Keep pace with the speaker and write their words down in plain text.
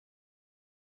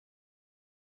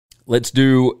Let's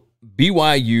do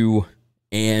BYU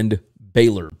and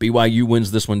Baylor. BYU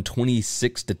wins this one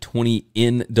 26-20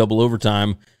 in double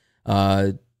overtime.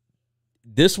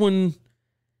 This one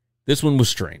was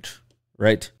strange,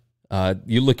 right?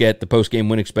 You look at the post-game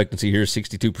win expectancy here,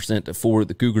 62% for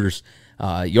the Cougars.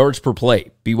 Yards per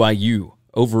play, BYU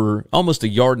over almost a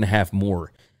yard and a half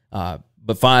more,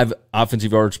 but 5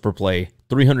 offensive yards per play,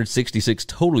 366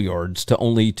 total yards to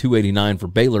only 289 for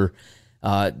Baylor.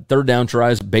 Third down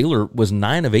tries, Baylor was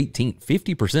 9 of 18,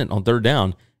 50% on third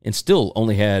down, and still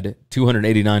only had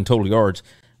 289 total yards.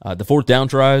 The fourth down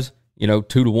tries,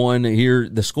 2-1 here.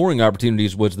 The scoring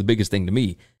opportunities was the biggest thing to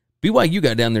me. BYU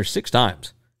got down there 6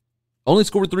 times. Only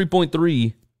scored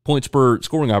 3.3 points per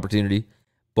scoring opportunity,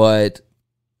 but,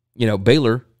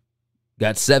 Baylor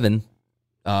got 7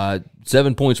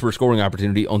 points per scoring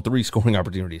opportunity on 3 scoring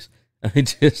opportunities. I mean,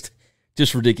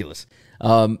 just ridiculous.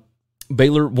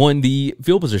 Baylor won the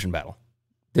field position battle.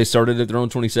 They started at their own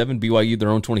 27, BYU their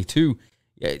own 22.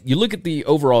 You look at the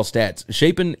overall stats.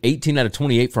 Shapen, 18 out of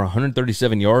 28 for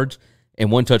 137 yards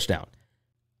and 1 touchdown.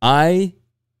 I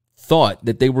thought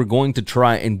that they were going to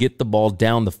try and get the ball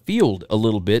down the field a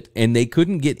little bit, and they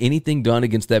couldn't get anything done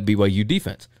against that BYU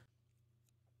defense.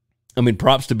 I mean,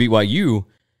 props to BYU.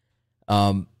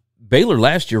 Baylor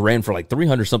last year ran for like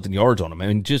 300-something yards on them. I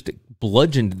mean, just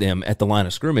bludgeoned them at the line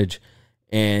of scrimmage,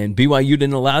 and BYU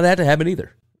didn't allow that to happen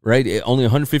either, right? Only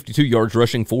 152 yards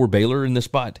rushing for Baylor in this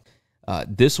spot. I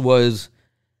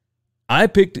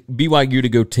picked BYU to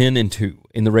go 10-2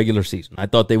 in the regular season. I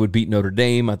thought they would beat Notre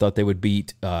Dame. I thought they would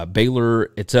beat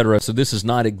Baylor, etc. So this is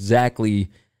not exactly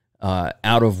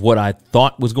out of what I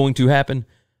thought was going to happen,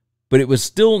 but it was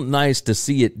still nice to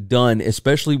see it done,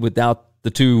 especially without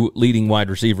the 2 leading wide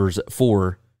receivers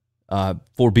for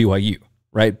BYU,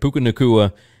 right? Puka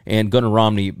Nacua and Gunnar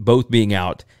Romney both being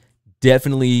out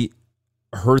definitely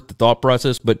hurt the thought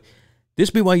process, but this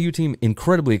BYU team,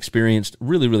 incredibly experienced,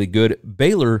 really, really good.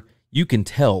 Baylor, you can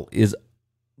tell, is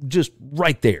just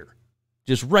right there.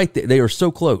 Just right there. They are so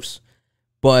close.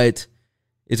 But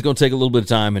it's going to take a little bit of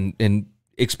time, and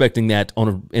expecting that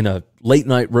in a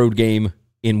late-night road game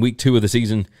in week 2 of the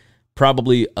season,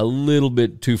 probably a little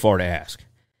bit too far to ask.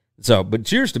 So, but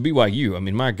cheers to BYU. I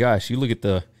mean, my gosh, you look at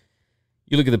the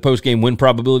post-game win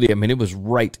probability. I mean, it was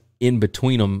right in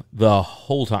between them the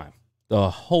whole time. The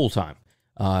whole time.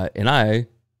 And I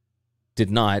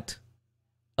did not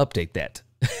update that.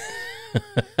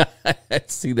 I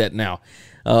see that now.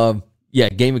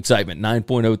 Game excitement,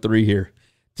 9.03 here.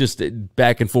 Just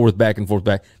back and forth.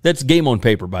 That's game on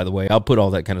paper, by the way. I'll put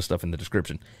all that kind of stuff in the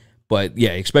description. But,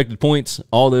 yeah, expected points,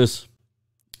 all this.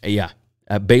 Yeah,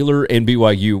 Baylor and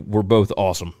BYU were both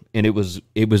awesome. And it was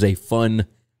a fun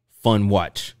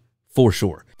watch, for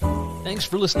sure. Thanks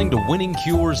for listening to Winning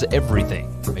Cures Everything.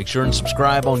 Make sure and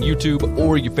subscribe on YouTube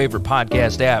or your favorite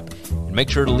podcast app. And make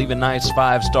sure to leave a nice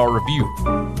 5-star review.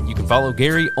 You can follow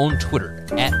Gary on Twitter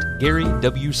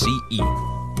 @GaryWCE.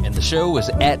 And the show is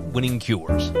 @Winning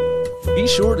Cures. Be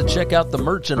sure to check out the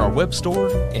merch in our web store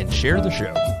and share the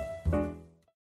show.